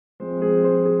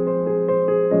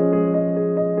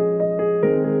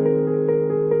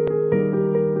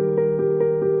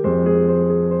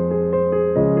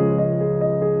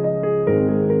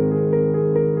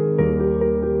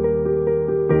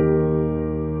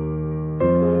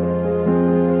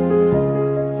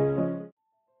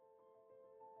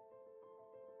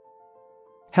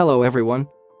Hello everyone.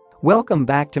 Welcome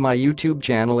back to my YouTube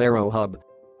channel AEROHUB.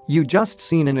 You just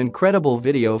seen an incredible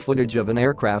video footage of an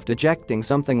aircraft ejecting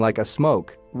something like a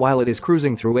smoke while it is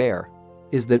cruising through air.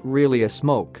 Is that really a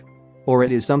smoke? Or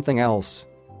it is something else?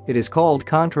 It is called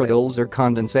contrails or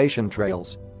condensation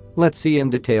trails. Let's see in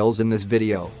details in this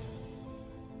video.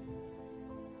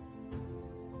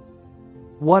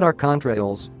 What are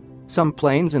contrails? Some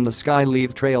planes in the sky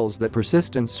leave trails that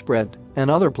persist and spread, and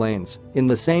other planes in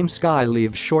the same sky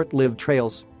leave short-lived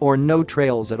trails or no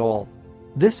trails at all.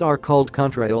 This are called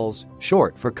contrails,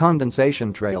 short for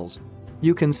condensation trails.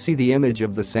 You can see the image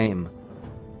of the same.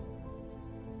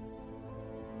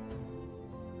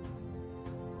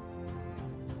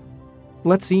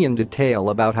 Let's see in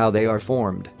detail about how they are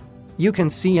formed. You can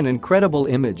see an incredible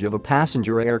image of a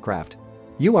passenger aircraft.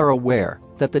 You are aware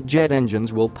that the jet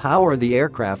engines will power the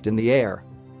aircraft in the air.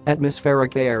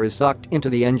 Atmospheric air is sucked into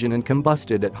the engine and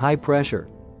combusted at high pressure.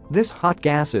 This hot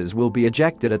gases will be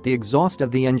ejected at the exhaust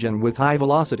of the engine with high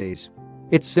velocities.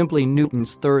 It's simply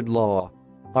Newton's third law.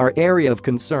 Our area of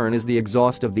concern is the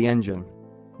exhaust of the engine.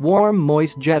 Warm,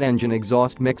 moist jet engine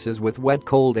exhaust mixes with wet,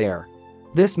 cold air.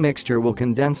 This mixture will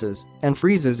condenses and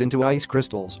freezes into ice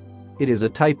crystals. It is a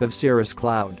type of cirrus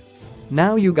cloud.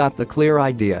 Now you got the clear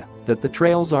idea that the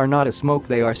trails are not a smoke,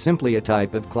 they are simply a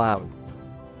type of cloud.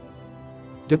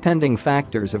 Depending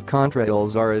factors of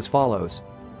contrails are as follows.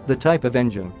 The type of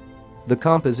engine. The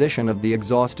composition of the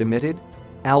exhaust emitted.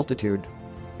 Altitude.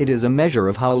 It is a measure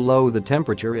of how low the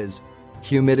temperature is.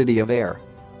 Humidity of air.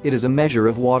 It is a measure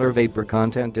of water vapor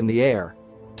content in the air.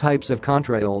 Types of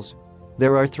contrails.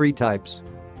 There are three types.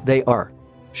 They are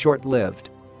short-lived,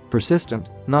 persistent,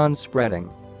 non-spreading,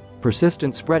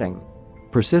 persistent spreading.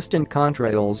 Persistent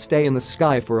contrails stay in the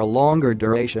sky for a longer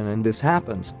duration, and this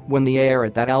happens when the air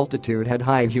at that altitude had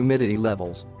high humidity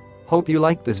levels. Hope you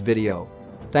liked this video.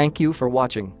 Thank you for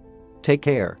watching. Take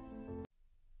care.